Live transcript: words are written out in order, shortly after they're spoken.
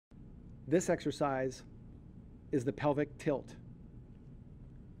This exercise is the pelvic tilt.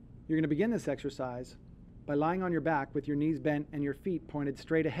 You're going to begin this exercise by lying on your back with your knees bent and your feet pointed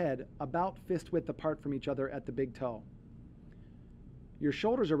straight ahead, about fist width apart from each other at the big toe. Your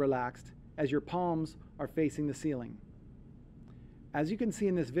shoulders are relaxed as your palms are facing the ceiling. As you can see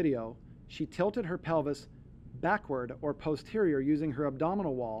in this video, she tilted her pelvis backward or posterior using her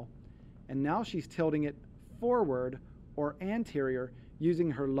abdominal wall, and now she's tilting it forward or anterior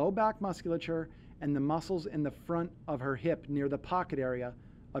using her low back musculature and the muscles in the front of her hip near the pocket area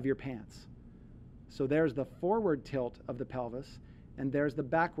of your pants. So there's the forward tilt of the pelvis, and there's the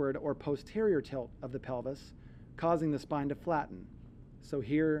backward or posterior tilt of the pelvis, causing the spine to flatten. So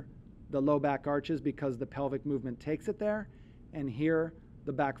here the low back arches because the pelvic movement takes it there, and here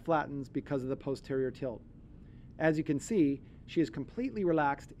the back flattens because of the posterior tilt. As you can see, she is completely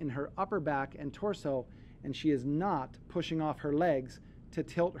relaxed in her upper back and torso, and she is not pushing off her legs to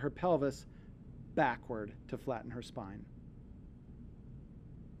tilt her pelvis backward to flatten her spine.